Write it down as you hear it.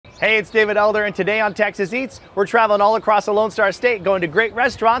Hey, it's David Elder, and today on Texas Eats, we're traveling all across the Lone Star State, going to great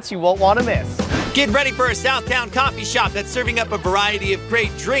restaurants you won't want to miss. Get ready for a Southtown coffee shop that's serving up a variety of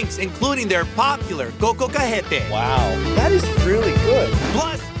great drinks, including their popular Coco Cajete. Wow, that is really good.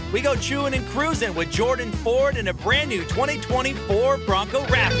 Plus, we go chewing and cruising with Jordan Ford and a brand new 2024 Bronco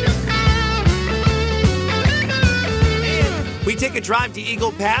Raptor. We take a drive to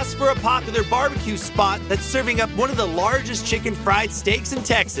Eagle Pass for a popular barbecue spot that's serving up one of the largest chicken fried steaks in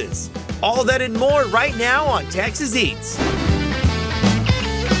Texas. All that and more right now on Texas Eats.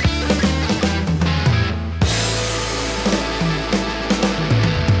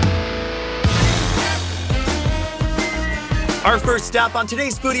 Our first stop on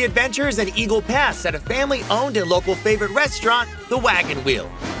today's foodie adventure is at Eagle Pass at a family-owned and local favorite restaurant, The Wagon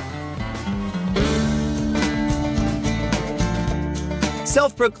Wheel.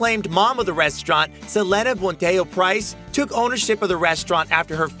 Self-proclaimed mom of the restaurant, Selena Buentello Price, took ownership of the restaurant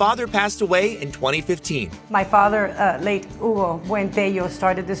after her father passed away in 2015. My father, late Hugo Buentello,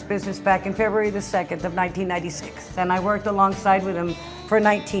 started this business back in February the 2nd of 1996. And I worked alongside with him for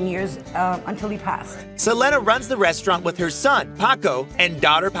 19 years until he passed. Selena runs the restaurant with her son, Paco, and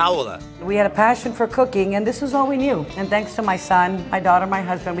daughter, Paola. We had a passion for cooking, and this was all we knew. And thanks to my son, my daughter, my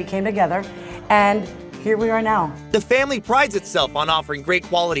husband, we came together, and here we are now. The family prides itself on offering great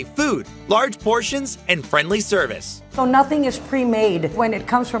quality food, large portions, and friendly service. So nothing is pre-made. When it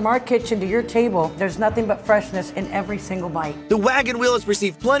comes from our kitchen to your table, there's nothing but freshness in every single bite. The Wagon Wheel has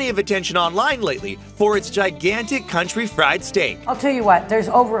received plenty of attention online lately for its gigantic country fried steak. I'll tell you what, there's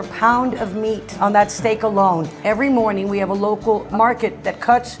over a pound of meat on that steak alone. Every morning we have a local market that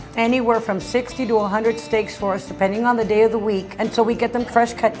cuts anywhere from 60 to 100 steaks for us, depending on the day of the week. And so we get them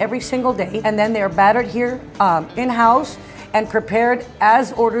fresh cut every single day, and then they're battered here in-house and prepared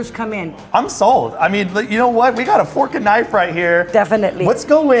as orders come in. I'm sold. I mean, you know what? We got a fork and knife right here. Definitely. Let's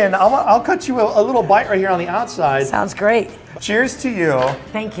go in. I'll cut you a little bite right here on the outside. Sounds great. Cheers to you.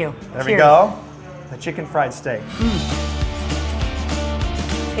 Thank you. There Cheers. we go. The chicken fried steak.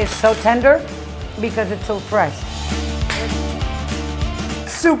 It's so tender because it's so fresh.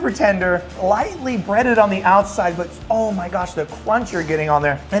 Super tender, lightly breaded on the outside, but oh my gosh, the crunch you're getting on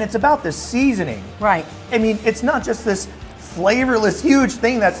there. And it's about the seasoning. Right. I mean, it's not just this flavorless, huge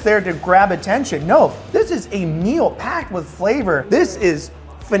thing that's there to grab attention. No, this is a meal packed with flavor. This is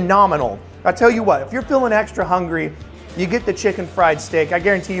phenomenal. I'll tell you what, if you're feeling extra hungry, you get the chicken fried steak. I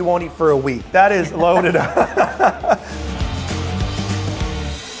guarantee you won't eat for a week. That is loaded up.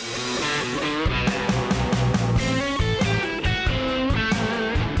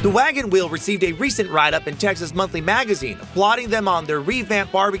 The Wagon Wheel received a recent write-up in Texas Monthly Magazine, applauding them on their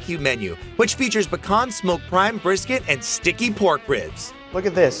revamped barbecue menu, which features pecan smoked prime brisket and sticky pork ribs. Look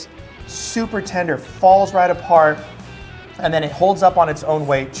at this, super tender, falls right apart, and then it holds up on its own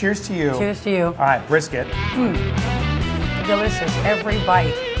weight. Cheers to you. Cheers to you. All right, brisket. Delicious, every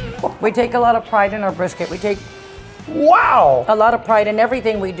bite. We take a lot of pride in our brisket. We take Wow! a lot of pride in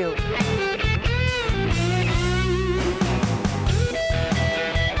everything we do.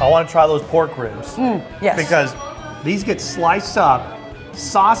 I want to try those pork ribs. Yes. Because these get sliced up,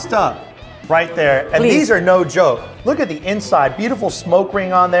 sauced up right there. And Please. these are no joke. Look at the inside, beautiful smoke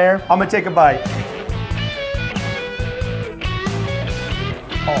ring on there. I'm gonna take a bite.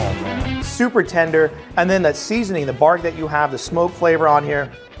 Oh man, super tender. And then that seasoning, the bark that you have, the smoke flavor on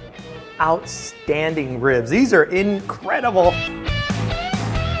here. Outstanding ribs. These are incredible.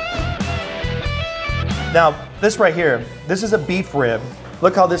 Now, this right here, this is a beef rib.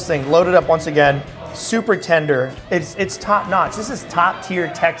 Look how this thing loaded up once again, super tender. It's top notch. This is top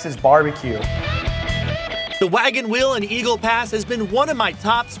tier Texas barbecue. The Wagon Wheel in Eagle Pass has been one of my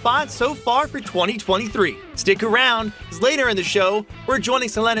top spots so far for 2023. Stick around, as later in the show, we're joining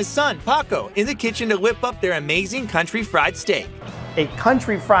Selena's son, Paco, in the kitchen to whip up their amazing country fried steak. A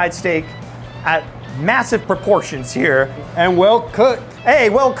country fried steak at massive proportions here. And well cooked. Hey,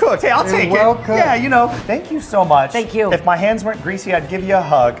 well cooked. Hey, I'll take well it. cooked. Yeah, you know, thank you so much. Thank you. If my hands weren't greasy, I'd give you a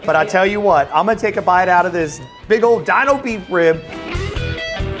hug. But I tell you what, I'm gonna take a bite out of this big old dino beef rib.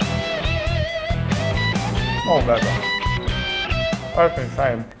 Oh, baby. That's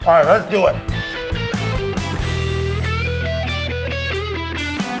insane. All right, let's do it.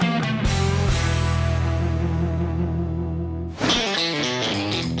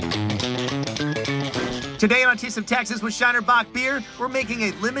 Today on Taste of Texas with Shiner Bock Beer, we're making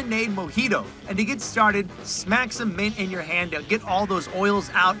a lemonade mojito. And to get started, smack some mint in your hand to get all those oils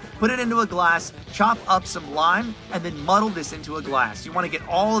out, put it into a glass, chop up some lime, and then muddle this into a glass. You want to get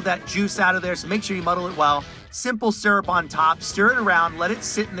all of that juice out of there, so make sure you muddle it well. simple syrup on top, stir it around, let it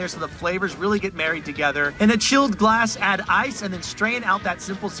sit in there so the flavors really get married together. In a chilled glass, add ice and then strain out that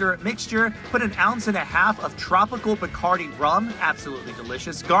simple syrup mixture. Put 1.5 ounces of tropical Bacardi rum, absolutely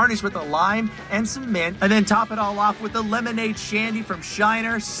delicious. Garnish with a lime and some mint, and then top it all off with a lemonade shandy from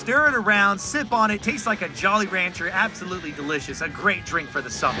Shiner. Stir it around, sip on it, tastes like a Jolly Rancher, absolutely delicious. A great drink for the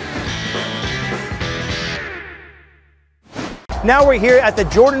summer. Now we're here at the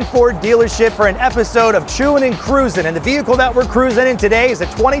Jordan Ford dealership for an episode of Chewin' and Cruisin', and the vehicle that we're cruising in today is a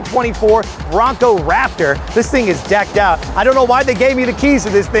 2024 Bronco Raptor. This thing is decked out. I don't know why they gave me the keys to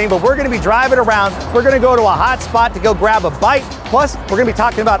this thing, but we're gonna be driving around. We're gonna go to a hot spot to go grab a bite. Plus, we're gonna be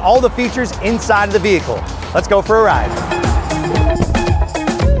talking about all the features inside of the vehicle. Let's go for a ride.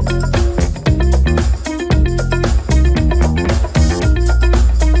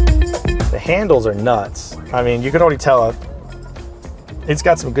 The handles are nuts. I mean, you can already tell it's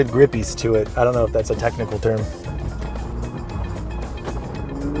got some good grippies to it. I don't know if that's a technical term.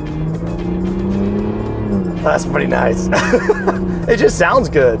 That's pretty nice. It just sounds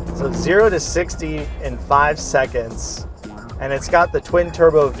good. So 0 to 60 in 5 seconds. And it's got the twin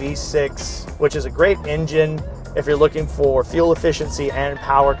turbo V6, which is a great engine if you're looking for fuel efficiency and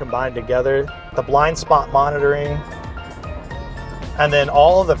power combined together. The blind spot monitoring, and then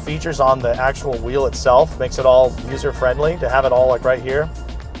all of the features on the actual wheel itself makes it all user-friendly to have it all like right here.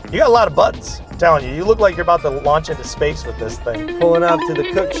 You got a lot of buttons, I'm telling you. You look like you're about to launch into space with this thing. Pulling up to the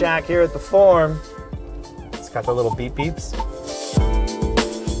cook shack here at the farm. It's got the little beep beeps.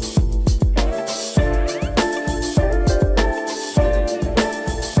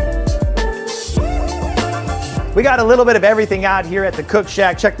 We got a little bit of everything out here at the cook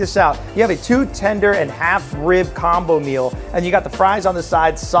shack. Check this out. You have a 2 tender and half rib combo meal, and you got the fries on the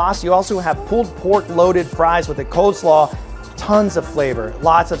side, sauce. You also have pulled pork loaded fries with a coleslaw. Tons of flavor.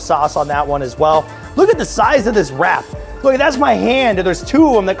 Lots of sauce on that one as well. Look at the size of this wrap. Look, that's my hand, and there's 2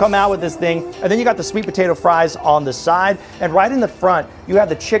 of them that come out with this thing. And then you got the sweet potato fries on the side. And right in the front, you have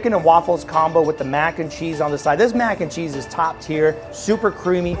the chicken and waffles combo with the mac and cheese on the side. This mac and cheese is top tier, super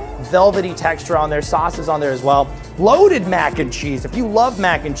creamy, velvety texture on there, sauces on there as well. Loaded mac and cheese. If you love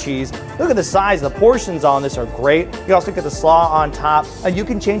mac and cheese, look at the size. The portions on this are great. You also get the slaw on top, and you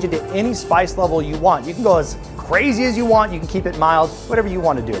can change it to any spice level you want. You can go as crazy as you want. You can keep it mild, whatever you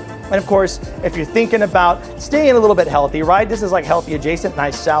want to do. And of course, if you're thinking about staying a little bit healthy, right? This is like healthy adjacent,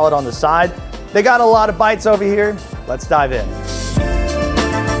 nice salad on the side. They got a lot of bites over here. Let's dive in.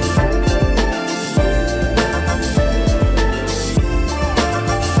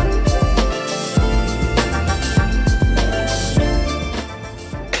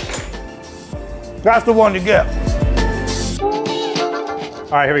 That's the one to get.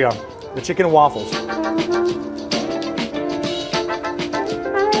 All right, here we go. The chicken and waffles.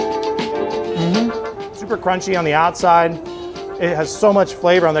 Super crunchy on the outside. It has so much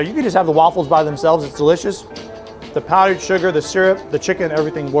flavor on there. You can just have the waffles by themselves. It's delicious. The powdered sugar, the syrup, the chicken,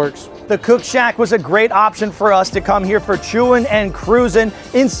 everything works. The Cook Shack was a great option for us to come here for chewing and cruising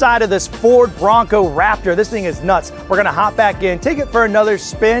inside of this Ford Bronco Raptor. This thing is nuts. We're gonna hop back in, take it for another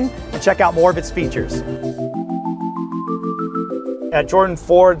spin, and check out more of its features. At Jordan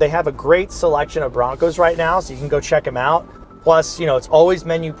Ford, they have a great selection of Broncos right now, so you can go check them out. Plus, you know, it's always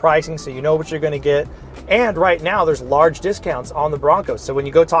menu pricing, so you know what you're gonna get. And right now, there's large discounts on the Broncos. So when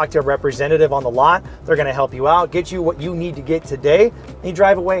you go talk to a representative on the lot, they're gonna help you out, get you what you need to get today, and you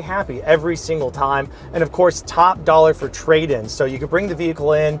drive away happy every single time. And of course, top dollar for trade-ins. So you can bring the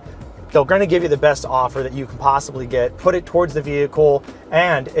vehicle in, they're gonna give you the best offer that you can possibly get, put it towards the vehicle,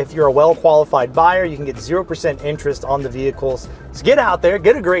 and if you're a well-qualified buyer, you can get 0% interest on the vehicles. So get out there,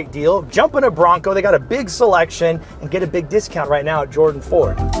 get a great deal, jump in a Bronco, they got a big selection, and get a big discount right now at Jordan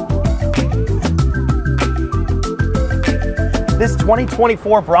Ford. This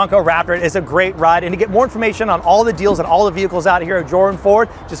 2024 Bronco Raptor is a great ride, and to get more information on all the deals and all the vehicles out here at Jordan Ford,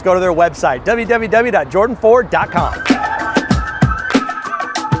 just go to their website, www.jordanford.com.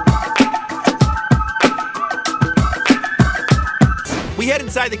 We head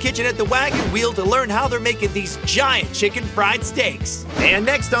inside the kitchen at the Wagon Wheel to learn how they're making these giant chicken fried steaks. And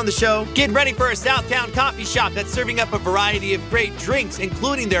next on the show, get ready for a Southtown coffee shop that's serving up a variety of great drinks,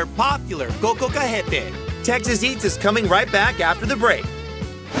 including their popular Coco Cajete. Texas Eats is coming right back after the break.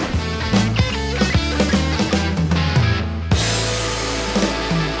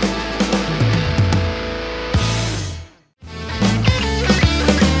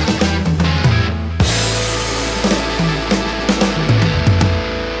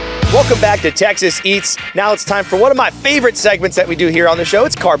 Welcome back to Texas Eats. Now it's time for one of my favorite segments that we do here on the show.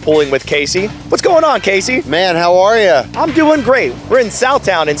 It's carpooling with Casey. What's going on, Casey? Man, how are you? I'm doing great. We're in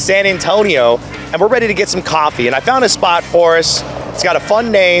Southtown in San Antonio, and we're ready to get some coffee. And I found a spot for us. It's got a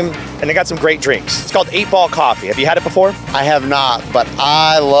fun name, and they got some great drinks. It's called 8 Ball Coffee. Have you had it before? I have not, but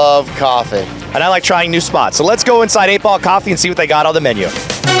I love coffee. And I like trying new spots. So let's go inside 8 Ball Coffee and see what they got on the menu.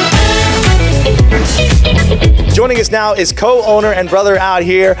 Joining us now is co-owner and brother out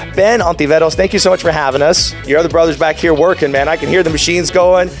here, Ben Ontiveros. Thank you so much for having us. Your other brother's back here working, man. I can hear the machines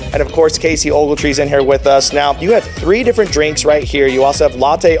going. And of course, Casey Ogletree's in here with us. Now, you have 3 different drinks right here. You also have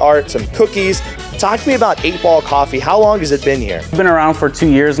latte art, some cookies. Talk to me about 8 Ball Coffee. How long has it been here? We've been around for 2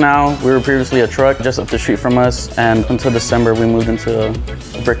 years now. We were previously a truck just up the street from us. And until December, we moved into a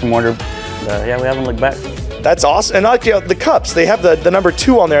brick and mortar. Yeah, we haven't looked back. That's awesome. And like, the cups, they have the number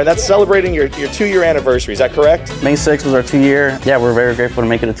 2 on there, and that's celebrating your 2-year anniversary. Is that correct? May 6th was our 2-year. Yeah, we're very grateful to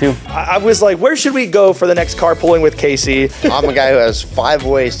make it a 2. I was like, where should we go for the next carpooling with Casey? I'm a guy who has 5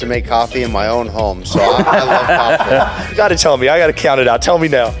 ways to make coffee in my own home, so I love coffee. You gotta tell me. I gotta count it out. Tell me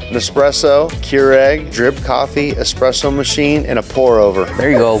now. Nespresso, Keurig, drip coffee, espresso machine, and a pour over. There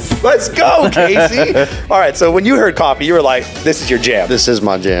you go. Let's go, Casey. All right, so when you heard coffee, you were like, this is your jam. This is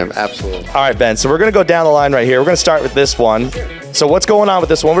my jam, absolutely. All right, Ben, so we're gonna go down the line right here. We're gonna start with this one. So what's going on with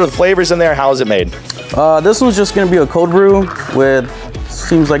this one? What are the flavors in there? How is it made? This one's just gonna be a cold brew with,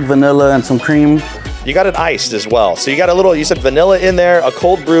 seems like vanilla and some cream. You got it iced as well. So you got a little, you said vanilla in there. A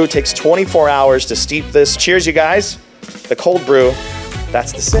cold brew takes 24 hours to steep this. Cheers, you guys. The cold brew,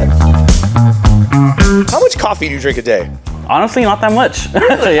 that's the sip. How much coffee do you drink a day? Honestly, not that much.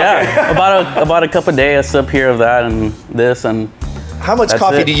 Yeah, about a cup a day, a sip here of that and this and. How much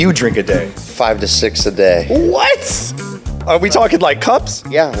coffee do you drink a day? 5 to 6 a day. What? Are we talking like cups?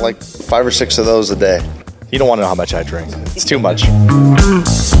 Yeah, like 5 or 6 of those a day. You don't want to know how much I drink. It's too much.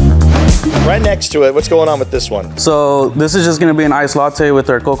 Right next to it, what's going on with this one? So this is just gonna be an iced latte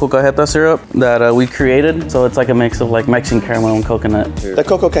with our coco cajeta syrup that we created. So it's like a mix of like Mexican caramel and coconut. The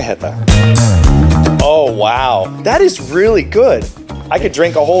coco cajeta. Oh, wow. That is really good. I could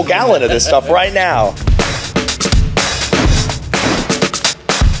drink a whole gallon of this stuff right now.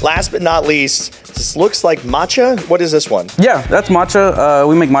 Last but not least, this looks like matcha. What is this one? Yeah, that's matcha.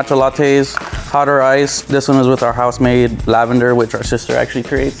 We make matcha lattes, hot or ice. This one is with our house-made lavender, which our sister actually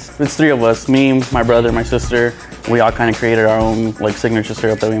creates. It's 3 of us, me, my brother, my sister. We all kind of created our own like signature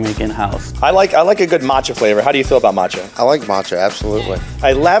syrup that we make in-house. I like a good matcha flavor. How do you feel about matcha? I like matcha, absolutely.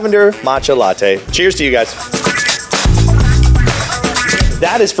 A lavender matcha latte. Cheers to you guys.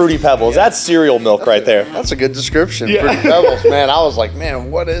 That is Fruity Pebbles. That's cereal milk right there. That's a good description. Yeah. Fruity Pebbles, man. I was like,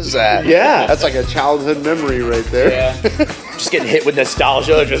 man, what is that? Yeah. That's like a childhood memory right there. Yeah. Just getting hit with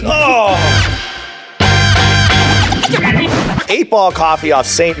nostalgia. Just, oh. 8 Ball Coffee off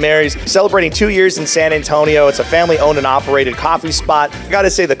St. Mary's, celebrating 2 years in San Antonio. It's a family-owned and operated coffee spot. I gotta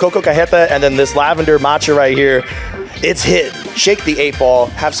say, the coco cajeta and then this lavender matcha right here, it's hit. Shake the 8 Ball.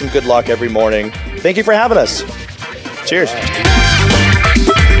 Have some good luck every morning. Thank you for having us. Cheers.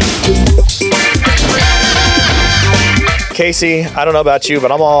 Casey, I don't know about you,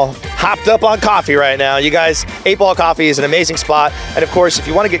 but I'm all hopped up on coffee right now. You guys, 8 Ball Coffee is an amazing spot. And of course, if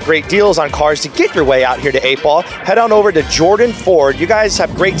you want to get great deals on cars to get your way out here to 8 Ball, head on over to Jordan Ford. You guys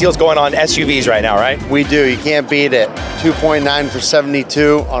have great deals going on SUVs right now, right? We do. You can't beat it. 2.9 for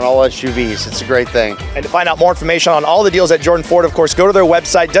 72 on all SUVs. It's a great thing. And to find out more information on all the deals at Jordan Ford, of course, go to their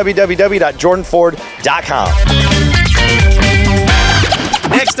website, www.jordanford.com.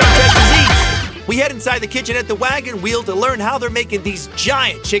 Next up, Texas Eats. We head inside the kitchen at the Wagon Wheel to learn how they're making these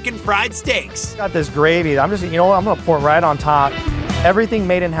giant chicken fried steaks. Got this gravy. I'm just, you know what? I'm gonna pour it right on top. Everything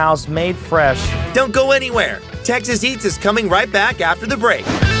made in house, made fresh. Don't go anywhere. Texas Eats is coming right back after the break.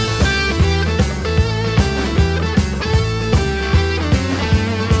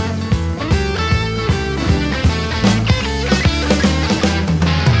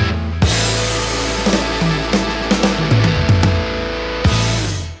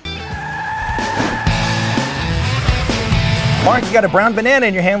 Mark, you got a brown banana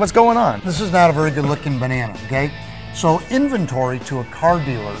in your hand. What's going on? This is not a very good looking banana, okay? So inventory to a car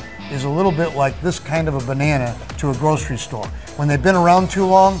dealer is a little bit like this kind of a banana to a grocery store. When they've been around too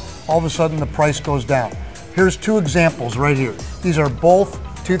long, all of a sudden the price goes down. Here's 2 examples right here. These are both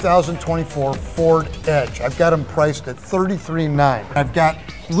 2024 Ford Edge. I've got them priced at $33.9. I've got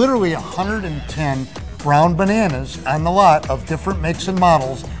literally 110 brown bananas on the lot of different makes and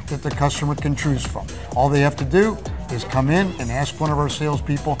models that the customer can choose from. All they have to do is come in and ask one of our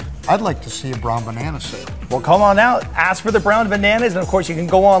salespeople, I'd like to see a brown banana sale. Well, come on out, ask for the brown bananas, and of course you can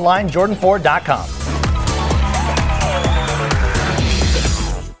go online, jordanford.com.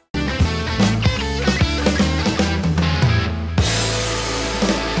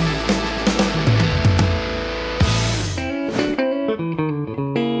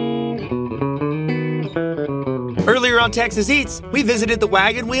 on Texas Eats, we visited the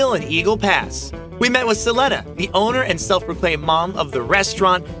Wagon Wheel in Eagle Pass. We met with Selena, the owner and self-proclaimed mom of the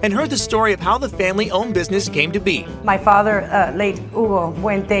restaurant, and heard the story of how the family-owned business came to be. My father, late Hugo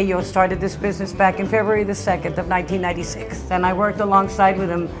Buentello, started this business back in February the 2nd of 1996. And I worked alongside with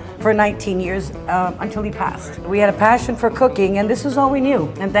him for 19 years until he passed. We had a passion for cooking, and this is all we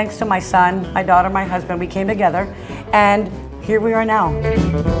knew. And thanks to my son, my daughter, my husband, we came together, and here we are now.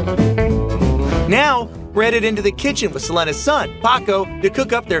 Now, we're headed into the kitchen with Selena's son, Paco, to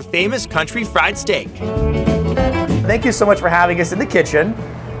cook up their famous country fried steak. Thank you so much for having us in the kitchen.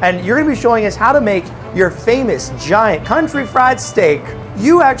 And you're going to be showing us how to make your famous giant country fried steak.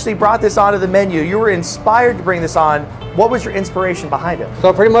 You actually brought this onto the menu. You were inspired to bring this on. What was your inspiration behind it?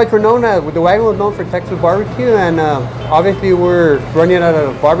 So pretty much we're known as, the Wagon was known for Texas barbecue, and obviously we're running out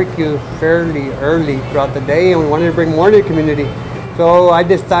of barbecue fairly early throughout the day, and we wanted to bring more to the community. So I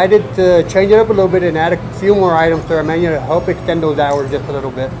decided to change it up a little bit and add a few more items to our menu to help extend those hours just a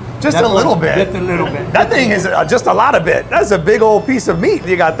little bit. Just a little bit? Just a little bit. That thing is just a lot of bit. That's a big old piece of meat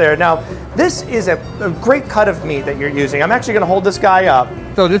you got there. Now, this is a great cut of meat that you're using. I'm actually going to hold this guy up.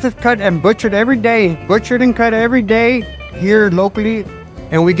 So this is cut and butchered every day. Butchered and cut every day here locally.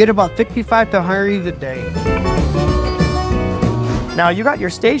 And we get about 65 to 100 a day. Now, you got your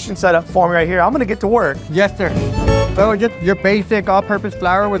station set up for me right here. I'm going to get to work. Yes, sir. So just your basic all-purpose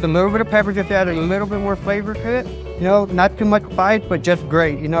flour with a little bit of pepper, just to add a little bit more flavor to it. You know, not too much spice, but just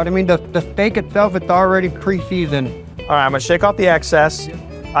great. You know what I mean? The steak itself, it's already pre-seasoned. All right, I'm gonna shake off the excess.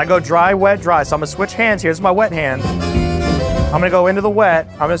 I go dry, wet, dry. So I'm gonna switch hands here. This is my wet hand. I'm gonna go into the wet.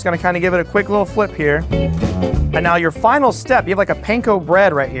 I'm just gonna kind of give it a quick little flip here. And now your final step, you have like a panko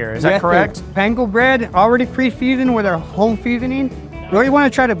bread right here. Is that correct? Sir. Panko bread, already pre-seasoned with our home seasoning. Really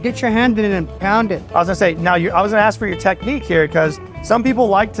want to try to get your hand in it and pound it. I was gonna say, now I was gonna ask for your technique here because some people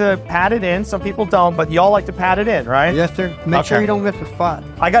like to pat it in, some people don't, but y'all like to pat it in, right? Yes, sir. Make sure you don't miss a spot.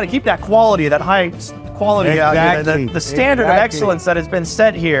 I gotta keep that quality, that high quality, exactly. The standard of excellence that has been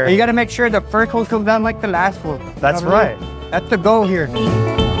set here. And you gotta make sure the first one comes down like the last one. That's right. That's the goal here.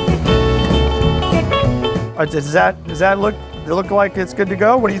 Does that look like it's good to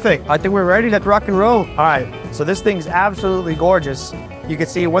go? What do you think? I think we're ready. Let's rock and roll. All right, so this thing's absolutely gorgeous. You can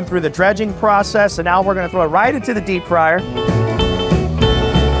see it went through the dredging process, and now we're gonna throw it right into the deep fryer.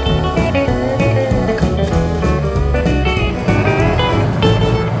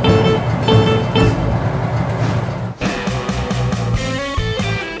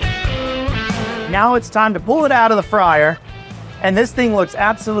 Now it's time to pull it out of the fryer, and this thing looks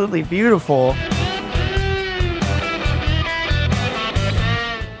absolutely beautiful.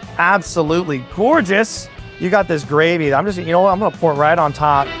 Absolutely gorgeous. You got this gravy. You know what? I'm gonna pour it right on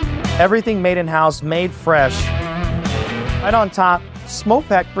top. Everything made in-house, made fresh. Right on top, smoked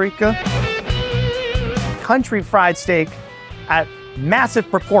paprika, country fried steak at massive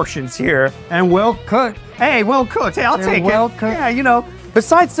proportions here. And well cooked. Hey, well cooked. Hey, I'll take it. Well cooked. Yeah, you know,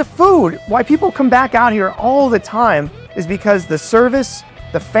 besides the food, why people come back out here all the time is because the service,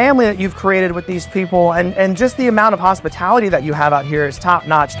 the family that you've created with these people, and just the amount of hospitality that you have out here is top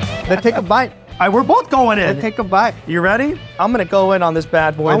notch. Let's take a bite. All right, we're both going in. Let's take a bite. You ready? I'm gonna go in on this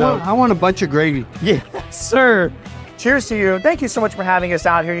bad boy though. I want a bunch of gravy. Yeah, sir. Cheers to you. Thank you so much for having us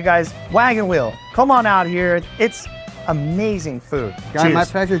out here, you guys. Wagon Wheel, come on out here. It's amazing food. Guys, Cheers. my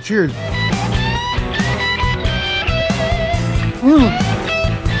pleasure. Cheers.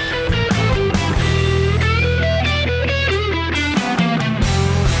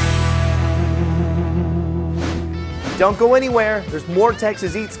 Don't go anywhere. There's more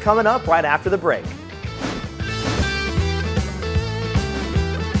Texas Eats coming up right after the break.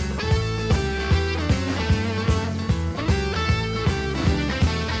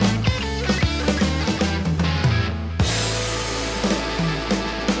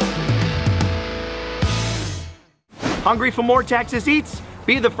 Hungry for more Texas Eats?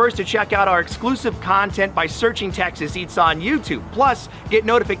 Be the first to check out our exclusive content by searching Texas Eats on YouTube. Plus, get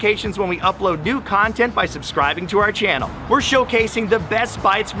notifications when we upload new content by subscribing to our channel. We're showcasing the best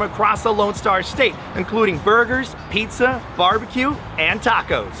bites from across the Lone Star State, including burgers, pizza, barbecue, and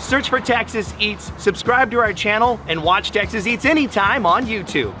tacos. Search for Texas Eats, subscribe to our channel, and watch Texas Eats anytime on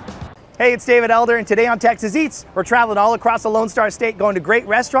YouTube. Hey, it's David Elder, and today on Texas Eats, we're traveling all across the Lone Star State, going to great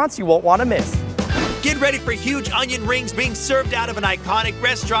restaurants you won't want to miss. Get ready for huge onion rings being served out of an iconic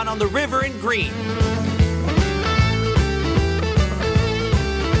restaurant on the river in Green.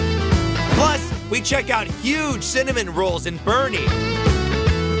 Plus, we check out huge cinnamon rolls in Bernie.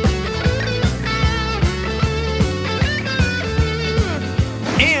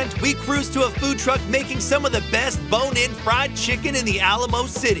 And we cruise to a food truck making some of the best bone-in fried chicken in the Alamo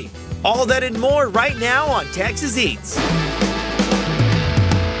City. All that and more right now on Texas Eats.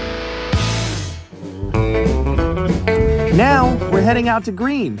 Now, we're heading out to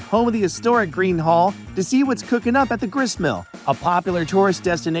Green, home of the historic Green Hall, to see what's cooking up at the grist mill, a popular tourist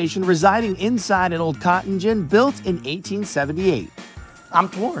destination residing inside an old cotton gin built in 1878. I'm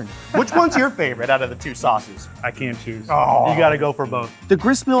torn. Which one's your favorite out of the two sauces? I can't choose. Oh. You gotta go for both. The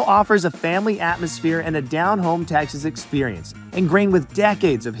grist mill offers a family atmosphere and a down-home Texas experience, ingrained with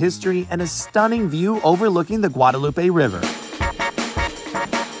decades of history and a stunning view overlooking the Guadalupe River.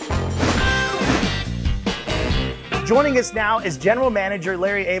 Joining us now is General Manager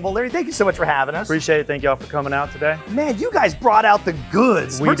Larry Abel. Larry, thank you so much for having us. Appreciate it. Thank y'all for coming out today. Man, you guys brought out the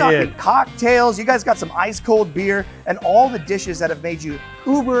goods. We're talking cocktails. You guys got some ice cold beer and all the dishes that have made you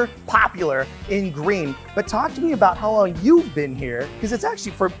uber popular in Green. But talk to me about how long you've been here, because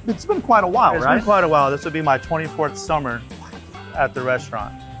it's been quite a while, It's right? been quite a while. This would be my 24th summer at the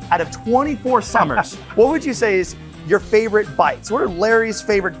restaurant. Out of 24 summers, what would you say is your favorite bites? What are Larry's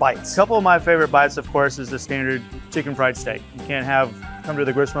favorite bites? A couple of my favorite bites, of course, is the standard chicken fried steak. You can't come to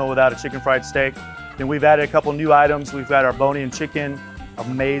the grist mill without a chicken fried steak. Then we've added a couple new items. We've got our bone-in chicken,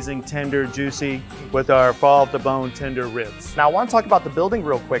 amazing, tender, juicy, with our fall off the bone tender ribs. Now I want to talk about the building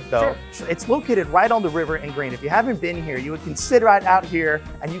real quick though. Sure. It's located right on the river in Green. If you haven't been here, you would consider it out here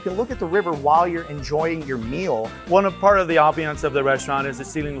and you can look at the river while you're enjoying your meal. Part of the ambiance of the restaurant is the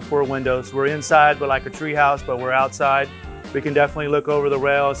ceiling with 4 windows. We're inside, but like a tree house, but we're outside. We can definitely look over the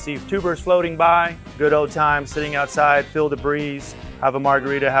rail, see tubers floating by, good old time sitting outside, feel the breeze, have a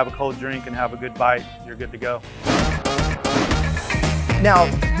margarita, have a cold drink, and have a good bite. You're good to go. Now,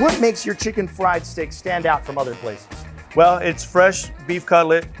 what makes your chicken fried steak stand out from other places? Well, it's fresh beef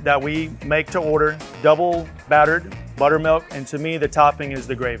cutlet that we make to order, double battered, buttermilk, and to me, the topping is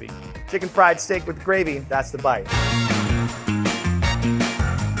the gravy. Chicken fried steak with gravy, that's the bite.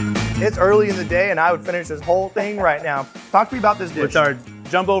 It's early in the day and I would finish this whole thing right now. Talk to me about this dish. With our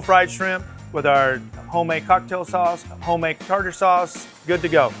jumbo fried shrimp, with our homemade cocktail sauce, homemade tartar sauce, good to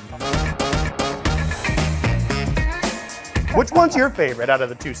go. Which one's your favorite out of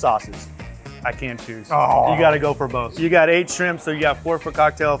the two sauces? I can't choose. Oh. You gotta go for both. You got 8 shrimp, so you got 4 for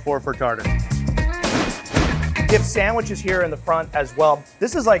cocktail, 4 for tartar. You have sandwiches here in the front as well.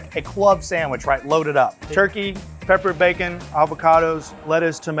 This is like a club sandwich, right? Loaded up. Turkey, peppered bacon, avocados,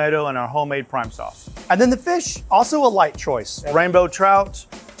 lettuce, tomato, and our homemade prime sauce. And then the fish, also a light choice. Rainbow trout,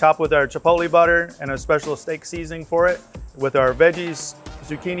 topped with our chipotle butter and a special steak seasoning for it, with our veggies,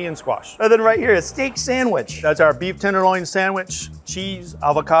 zucchini, and squash. And then right here, a steak sandwich. That's our beef tenderloin sandwich, cheese,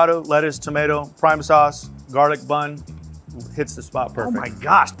 avocado, lettuce, tomato, prime sauce, garlic bun. Hits the spot perfect. Oh my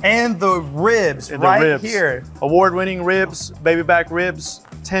gosh. And the ribs here. Award-winning ribs, baby back ribs,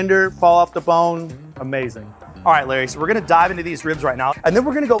 tender, fall off the bone, amazing. All right, Larry, so we're gonna dive into these ribs right now, and then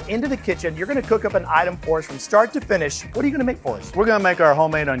we're gonna go into the kitchen. You're gonna cook up an item for us from start to finish. What are you gonna make for us? We're gonna make our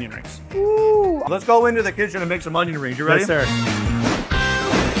homemade onion rings. Ooh. Let's go into the kitchen and make some onion rings. You ready? Yes, sir.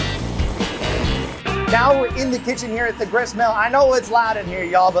 Now we're in the kitchen here at the grist mill. I know it's loud in here,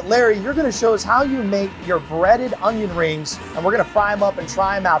 y'all, but Larry, you're gonna show us how you make your breaded onion rings, and we're gonna fry them up and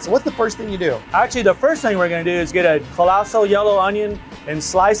try them out. So what's the first thing you do? Actually, the first thing we're gonna do is get a colossal yellow onion and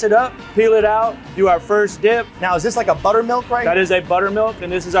slice it up, peel it out, do our first dip. Now, is this like a buttermilk, right? That is a buttermilk,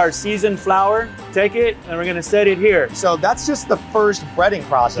 and this is our seasoned flour. Take it, and we're gonna set it here. So that's just the first breading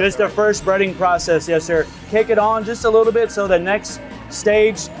process. Just the first breading process, yes, sir. Kick it on just a little bit so the next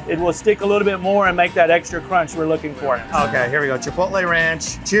stage, it will stick a little bit more and make that extra crunch we're looking for. Okay, here we go. Chipotle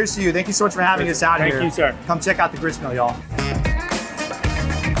Ranch. Cheers to you. Thank you so much for having us out here. Thank you, sir. Come check out the grist mill, y'all.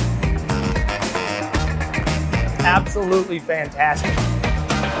 Absolutely fantastic.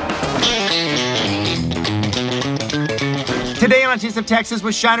 Today on Taste of Texas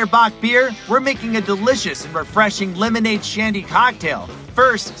with Shiner Bock Beer, we're making a delicious and refreshing lemonade shandy cocktail.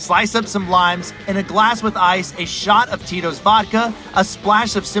 First, slice up some limes, in a glass with ice, a shot of Tito's vodka, a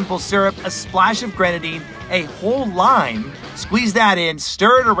splash of simple syrup, a splash of grenadine, a whole lime, squeeze that in,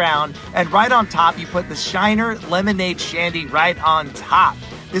 stir it around, and right on top you put the Shiner lemonade shandy right on top.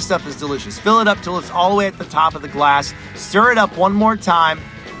 This stuff is delicious. Fill it up till it's all the way at the top of the glass, stir it up one more time,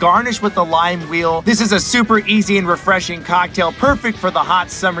 garnish with the lime wheel. This is a super easy and refreshing cocktail, perfect for the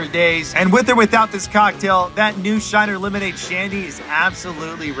hot summer days. And with or without this cocktail, that new Shiner Lemonade Shandy is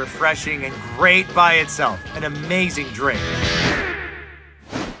absolutely refreshing and great by itself. An amazing drink.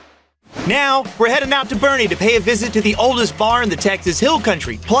 Now, we're heading out to Bernie to pay a visit to the oldest bar in the Texas Hill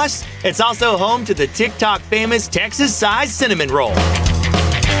Country. Plus, it's also home to the TikTok famous Texas-sized cinnamon roll.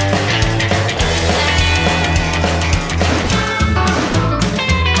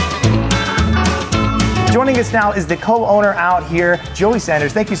 Joining us now is the co-owner out here, Joey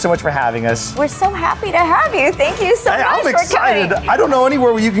Sanders. Thank you so much for having us. We're so happy to have you. Thank you so much I'm excited. for coming. I don't know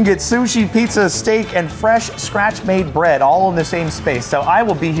anywhere where you can get sushi, pizza, steak, and fresh, scratch-made bread all in the same space. So I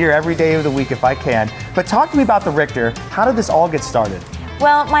will be here every day of the week if I can. But talk to me about the Richter. How did this all get started?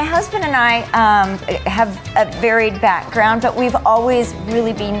 Well, my husband and I have a varied background, but we've always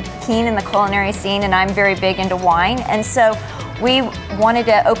really been keen in the culinary scene, and I'm very big into wine. And so we wanted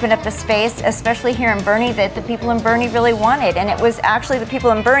to open up a space, especially here in Bernie, that the people in Bernie really wanted. And it was actually the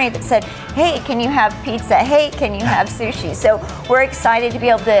people in Bernie that said, hey, can you have pizza? Hey, can you have sushi? So we're excited to be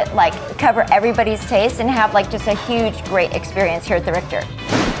able to like cover everybody's taste and have like just a huge, great experience here at the Richter.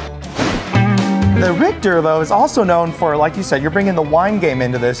 The Richter, though, is also known for, like you said, you're bringing the wine game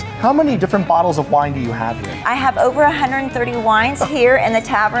into this. How many different bottles of wine do you have here? I have over 130 wines here in the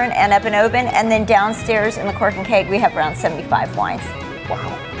tavern and up in Oban, and then downstairs in the Cork and Keg, we have around 75 wines.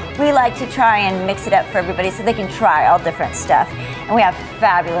 Wow. We like to try and mix it up for everybody so they can try all different stuff. And we have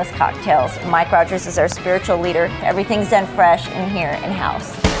fabulous cocktails. Mike Rogers is our spiritual leader. Everything's done fresh in here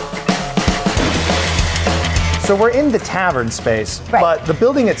in-house. So we're in the tavern space, Right. but the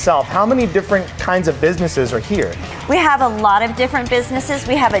building itself, how many different kinds of businesses are here? We have a lot of different businesses.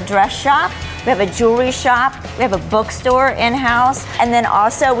 We have a dress shop, we have a jewelry shop, we have a bookstore in-house, and then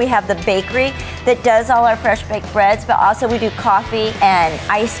also we have the bakery that does all our fresh baked breads, but also we do coffee and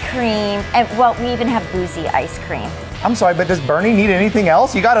ice cream, and well, we even have boozy ice cream. I'm sorry, but does Bernie need anything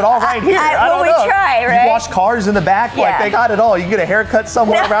else? You got it all right here. I don't know. We try, right? You wash cars in the back, Yeah. like they got it all. You get a haircut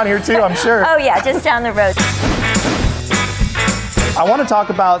somewhere around here too, I'm sure. Oh yeah, just down the road. I want to talk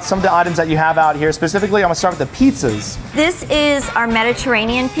about some of the items that you have out here. Specifically, I'm going to start with the pizzas. This is our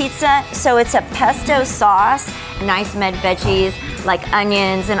Mediterranean pizza. So it's a pesto sauce, nice med veggies like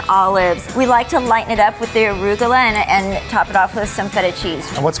onions and olives. We like to lighten it up with the arugula and top it off with some feta cheese.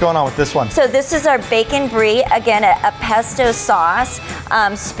 And what's going on with this one? So this is our bacon brie, again a pesto sauce,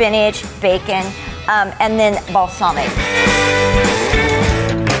 spinach, bacon, and then balsamic.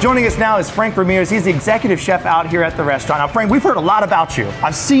 Joining us now is Frank Ramirez. He's the executive chef out here at the restaurant. Now, Frank, we've heard a lot about you.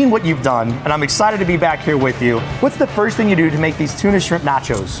 I've seen what you've done, and I'm excited to be back here with you. What's the first thing you do to make these tuna shrimp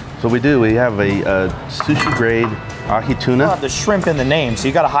nachos? So we have a sushi grade ahi tuna. You have the shrimp in the name, so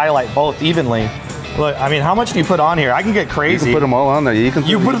you got to highlight both evenly. Look, I mean, how much do you put on here? I can get crazy. You can put them all on there. You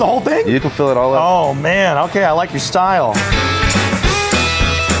put the whole thing? You can fill it all up. Oh man, okay, I like your style.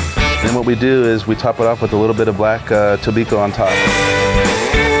 Then what we do is we top it off with a little bit of black tobiko on top.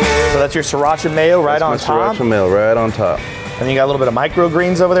 So that's your sriracha mayo right on top? Sriracha mayo right on top. And you got a little bit of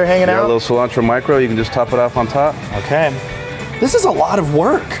microgreens over there hanging out? A little cilantro micro, you can just top it off on top. Okay. This is a lot of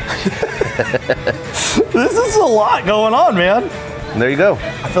work. This is a lot going on, man. And there you go.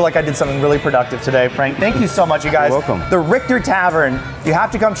 I feel like I did something really productive today, Frank. Thank you so much, you guys. You're welcome. The Richter Tavern, you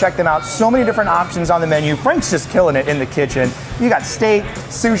have to come check them out. So many different options on the menu. Frank's just killing it in the kitchen. You got steak,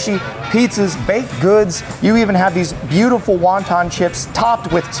 sushi, pizzas, baked goods. You even have these beautiful wonton chips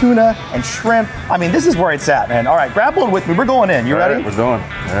topped with tuna and shrimp. I mean, this is where it's at, man. All right, grab one with me. We're going in. You ready? All right, we're going. All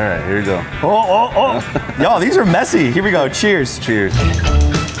right, here you go. Oh. Yo, these are messy. Here we go. Cheers. Cheers.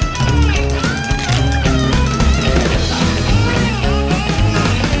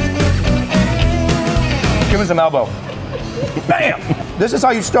 Give me some elbow. Bam! This is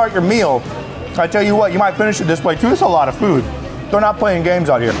how you start your meal. I tell you what, you might finish it this way too. It's a lot of food. They're not playing games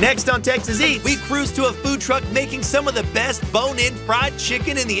out here. Next on Texas Eats, we cruise to a food truck making some of the best bone-in fried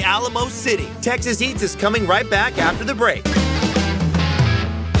chicken in the Alamo City. Texas Eats is coming right back after the break.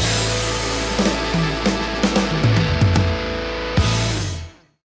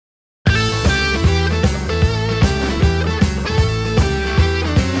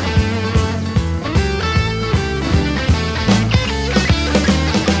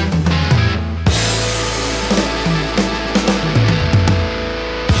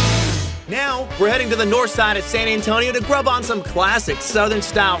 We're heading to the north side of San Antonio to grub on some classic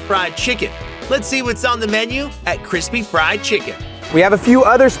Southern-style fried chicken. Let's see what's on the menu at Crispy Fried Chicken. We have a few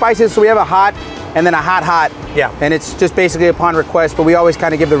other spices, so we have a hot and then a hot. Yeah. And it's just basically upon request, but we always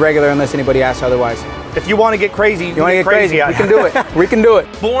kind of give the regular unless anybody asks otherwise. If you want to get crazy, you want to get crazy, we can do it. We can do it.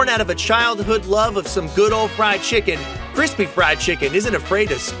 Born out of a childhood love of some good old fried chicken, Crispy Fried Chicken isn't afraid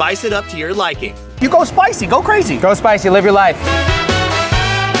to spice it up to your liking. You go spicy, go crazy. Go spicy, live your life.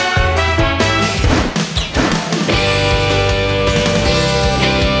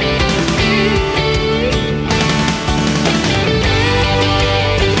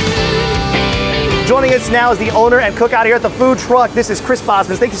 Join joining us now is the owner and cook out here at the food truck. This is Chris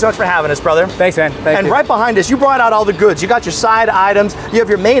Bosman. Thank you so much for having us, brother. Thanks, man. Thank and you. right behind us, you brought out all the goods. You got your side items. You have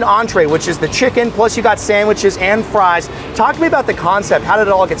your main entree, which is the chicken, plus you got sandwiches and fries. Talk to me about the concept. How did it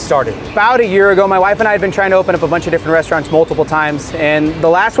all get started? About a year ago, my wife and I had been trying to open up a bunch of different restaurants multiple times, and the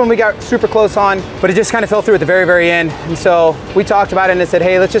last one we got super close on, but it just kind of fell through at the very, very end. And so we talked about it and said,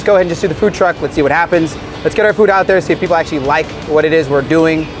 hey, let's just go ahead and just do the food truck. Let's see what happens. Let's get our food out there, see if people actually like what it is we're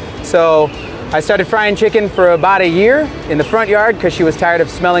doing. So I started frying chicken for about a year in the front yard because she was tired of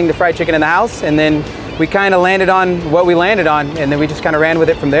smelling the fried chicken in the house, and then we kind of landed on what we landed on, and then we just kind of ran with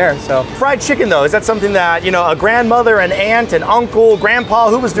it from there. So fried chicken, though, is that something that, you know, a grandmother, an aunt, an uncle,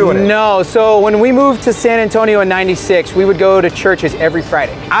 grandpa, who was doing it? No. So when we moved to San Antonio in '96, we would go to churches every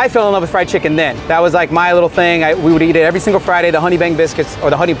Friday. I fell in love with fried chicken then. That was like my little thing. We would eat it every single Friday. The honey bang biscuits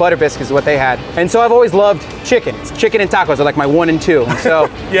or the honey butter biscuits is what they had. And so I've always loved chicken. Chicken and tacos are like my 1 and 2. And so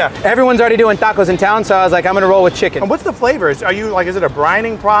yeah, everyone's already doing tacos in town, so I was like, I'm gonna roll with chicken. And what's the flavors? Are you like, is it a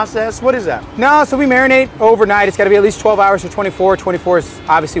brining process? What is that? No, so we marinate overnight. It's got to be at least 12 hours or 24. 24 is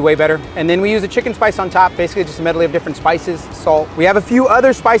obviously way better. And then we use a chicken spice on top, basically just a medley of different spices, salt. We have a few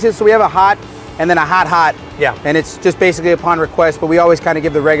other spices, so we have a hot and then a hot. Yeah. And it's just basically upon request, but we always kind of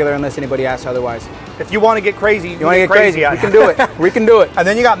give the regular unless anybody asks otherwise. If you want to get crazy, you want to get crazy, we can do it. We can do it. And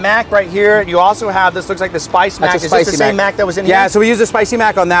then you got mac right here. You also have, this looks like the spice mac. Is this the same mac that was in here? Yeah, so we use the spicy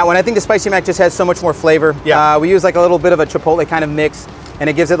mac on that one. I think the spicy mac just has so much more flavor. Yeah. We use like a little bit of a chipotle kind of mix, and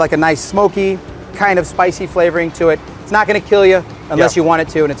it gives it like a nice smoky, kind of spicy flavoring to it. It's not going to kill you unless you want it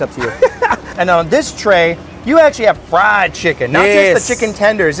to, and it's up to you. And on this tray, you actually have fried chicken, not just the chicken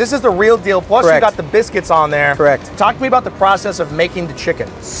tenders. This is the real deal. Plus, you got the biscuits on there. Correct. Talk to me about the process of making the chicken.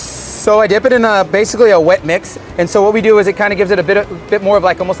 So I dip it in basically a wet mix, and so what we do is it kind of gives it a bit more of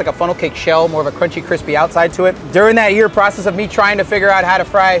like almost like a funnel cake shell, more of a crunchy, crispy outside to it. During that year process of me trying to figure out how to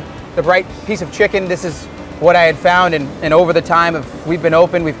fry the right piece of chicken, this is what I had found, and over the time of we've been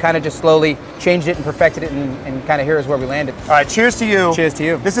open, we've kind of just slowly changed it and perfected it, and kind of here is where we landed. All right, cheers to you. Cheers to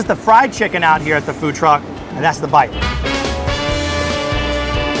you. This is the fried chicken out here at the food truck, and that's the bite.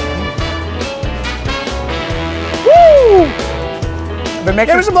 Woo!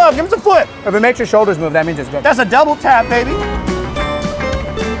 Give me some love, give me some flip. If it makes your shoulders move, that means it's good. That's a double tap, baby.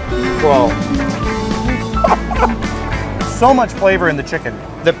 Whoa. So much flavor in the chicken.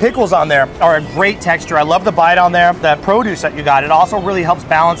 The pickles on there are a great texture. I love the bite on there. The produce that you got, it also really helps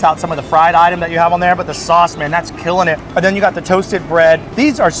balance out some of the fried item that you have on there, but the sauce, man, that's killing it. And then you got the toasted bread.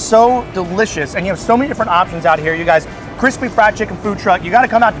 These are so delicious, and you have so many different options out here. You guys, crispy fried chicken food truck. You gotta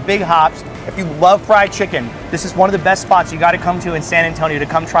come out to Big Hops. If you love fried chicken, this is one of the best spots you gotta come to in San Antonio to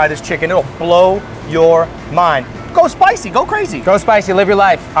come try this chicken. It'll blow your mind. Go spicy, go crazy. Go spicy, live your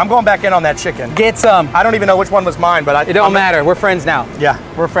life. I'm going back in on that chicken. Get some. I don't even know which one was mine, but it don't matter. We're friends now. Yeah.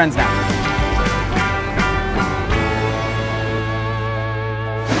 We're friends now.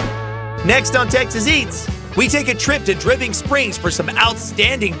 Next on Texas Eats, we take a trip to Dripping Springs for some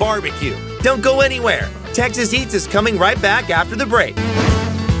outstanding barbecue. Don't go anywhere. Texas Eats is coming right back after the break.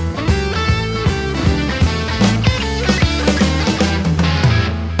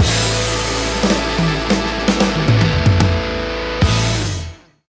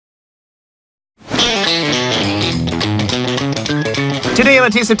 Today on A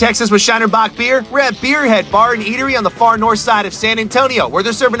Taste of Texas with Shiner Bock Beer, we're at Beerhead Bar and Eatery on the far north side of San Antonio, where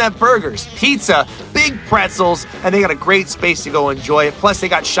they're serving up burgers, pizza, big pretzels, and they got a great space to go enjoy it. Plus, they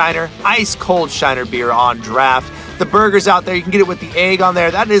got Shiner, ice cold Shiner beer on draft. The burgers out there, you can get it with the egg on there.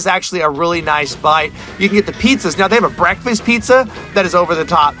 That is actually a really nice bite. You can get the pizzas. Now, they have a breakfast pizza that is over the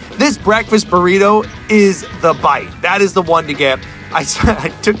top. This breakfast burrito is the bite. That is the one to get. I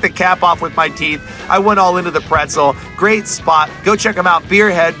took the cap off with my teeth. I went all into the pretzel. Great spot. Go check them out.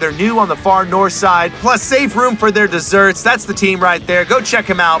 Beerhead. They're new on the far north side. Plus, safe room for their desserts. That's the team right there. Go check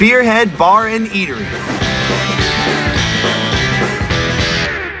them out. Beerhead Bar and Eatery.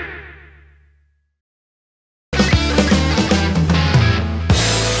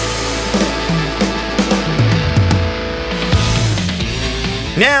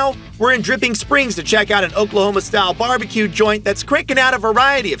 Now, we're in Dripping Springs to check out an Oklahoma-style barbecue joint that's cranking out a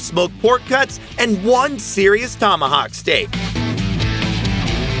variety of smoked pork cuts and one serious tomahawk steak.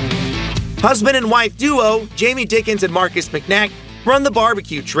 Husband and wife duo, Jamie Dickens and Marcus McNack, run the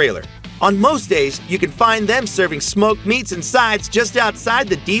barbecue trailer. On most days, you can find them serving smoked meats and sides just outside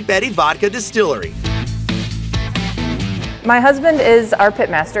the Deep Eddy Vodka Distillery. My husband is our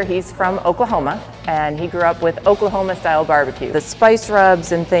pitmaster. He's from Oklahoma, and he grew up with Oklahoma-style barbecue. The spice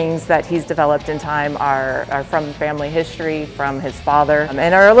rubs and things that he's developed in time are from family history, from his father,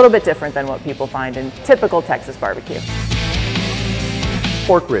 and are a little bit different than what people find in typical Texas barbecue.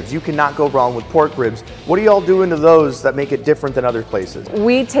 pork ribs. You cannot go wrong with pork ribs. What do y'all do into those that make it different than other places?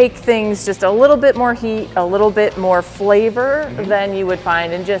 We take things just a little bit more heat, a little bit more flavor than you would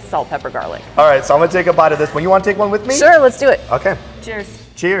find in just salt, pepper, garlic. All right, so I'm gonna take a bite of this one. You wanna take one with me? Sure, let's do it. Okay. Cheers.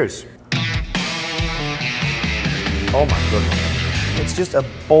 Cheers. Oh my goodness. It's just a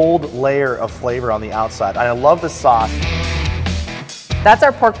bold layer of flavor on the outside. I love the sauce. That's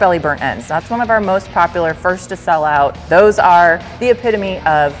our pork belly burnt ends. That's one of our most popular, first to sell out. Those are the epitome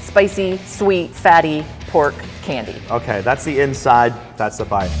of spicy, sweet, fatty pork candy. Okay, that's the inside, that's the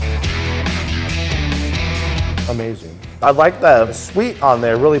bite. Amazing. I like the sweet on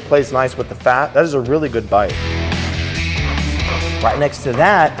there, really plays nice with the fat. That is a really good bite. Right next to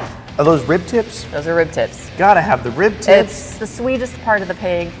that, are those rib tips? Those are rib tips. Gotta have the rib tips. It's the sweetest part of the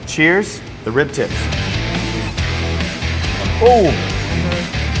pig. Cheers, the rib tips. Oh.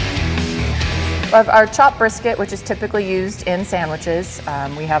 We have our chopped brisket, which is typically used in sandwiches.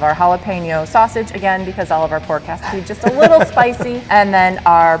 We have our jalapeno sausage, again, because all of our pork has to be just a little spicy. And then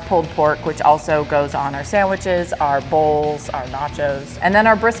our pulled pork, which also goes on our sandwiches, our bowls, our nachos. And then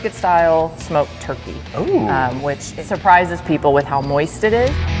our brisket style smoked turkey, which surprises people with how moist it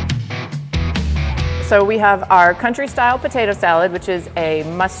is. So we have our country style potato salad, which is a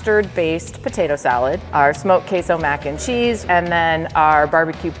mustard based potato salad, our smoked queso mac and cheese, and then our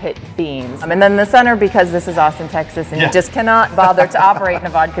barbecue pit beans. And then the center, because this is Austin, Texas, and you just cannot bother to operate in a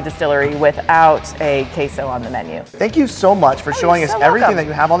vodka distillery without a queso on the menu. Thank you so much for showing us everything that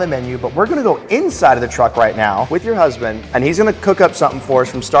you have on the menu, but we're gonna go inside of the truck right now with your husband, and he's gonna cook up something for us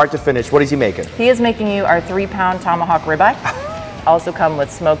from start to finish. What is he making? He is making you our 3-pound Tomahawk ribeye. Also come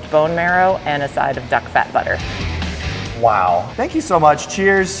with smoked bone marrow and a side of duck fat butter. Wow. Thank you so much.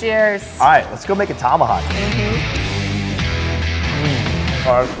 Cheers. Cheers. All right, let's go make a tomahawk.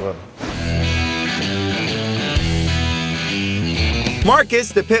 Oh, that's good.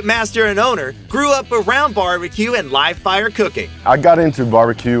 Marcus, the pitmaster and owner, grew up around barbecue and live fire cooking. I got into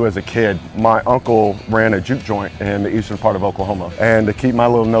barbecue as a kid. My uncle ran a juke joint in the eastern part of Oklahoma. And to keep my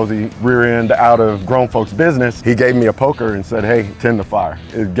little nosy rear end out of grown folks' business, he gave me a poker and said, hey, tend the fire.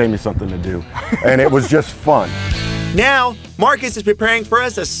 It gave me something to do. And it was just fun. Now, Marcus is preparing for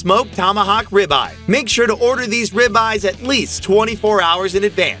us a smoked tomahawk ribeye. Make sure to order these ribeyes at least 24 hours in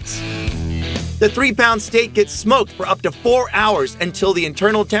advance. The 3-pound steak gets smoked for up to 4 hours until the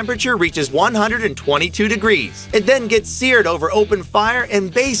internal temperature reaches 122 degrees. It then gets seared over open fire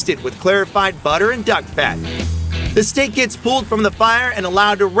and basted with clarified butter and duck fat. The steak gets pulled from the fire and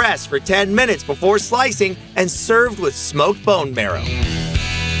allowed to rest for 10 minutes before slicing and served with smoked bone marrow.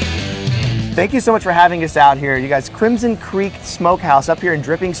 Thank you so much for having us out here. You guys, Crimson Creek Smokehouse up here in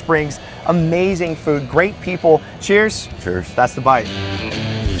Dripping Springs. Amazing food, great people. Cheers. Cheers. That's the bite.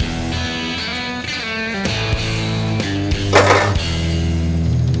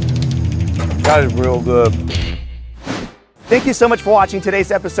 That is real good. Thank you so much for watching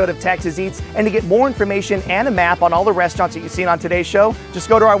today's episode of Texas Eats. And to get more information and a map on all the restaurants that you've seen on today's show, just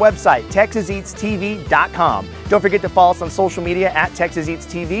go to our website, TexasEatsTV.com. Don't forget to follow us on social media at Texas Eats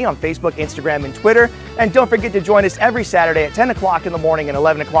TV on Facebook, Instagram, and Twitter. And don't forget to join us every Saturday at 10 o'clock in the morning and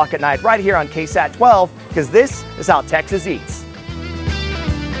 11 o'clock at night right here on KSAT 12, because this is how Texas eats.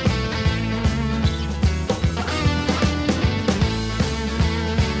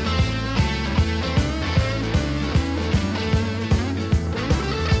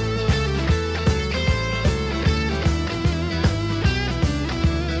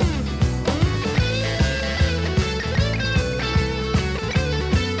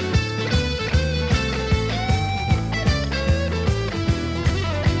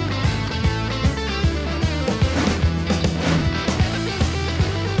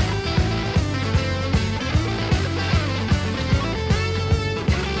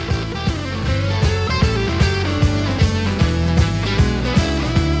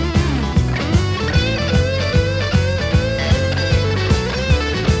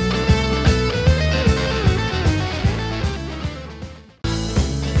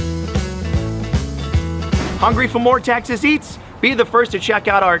 Hungry for more Texas Eats? Be the first to check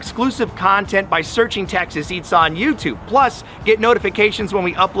out our exclusive content by searching Texas Eats on YouTube. Plus, get notifications when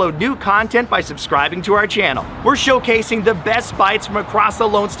we upload new content by subscribing to our channel. We're showcasing the best bites from across the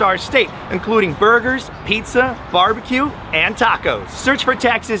Lone Star State, including burgers, pizza, barbecue, and tacos. Search for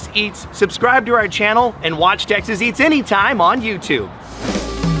Texas Eats, subscribe to our channel, and watch Texas Eats anytime on YouTube.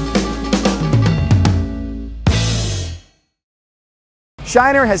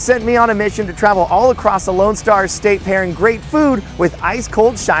 Shiner has sent me on a mission to travel all across the Lone Star State pairing great food with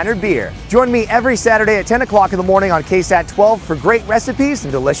ice-cold Shiner beer. Join me every Saturday at 10 o'clock in the morning on KSAT 12 for great recipes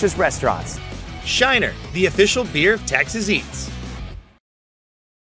and delicious restaurants. Shiner, the official beer of Texas Eats.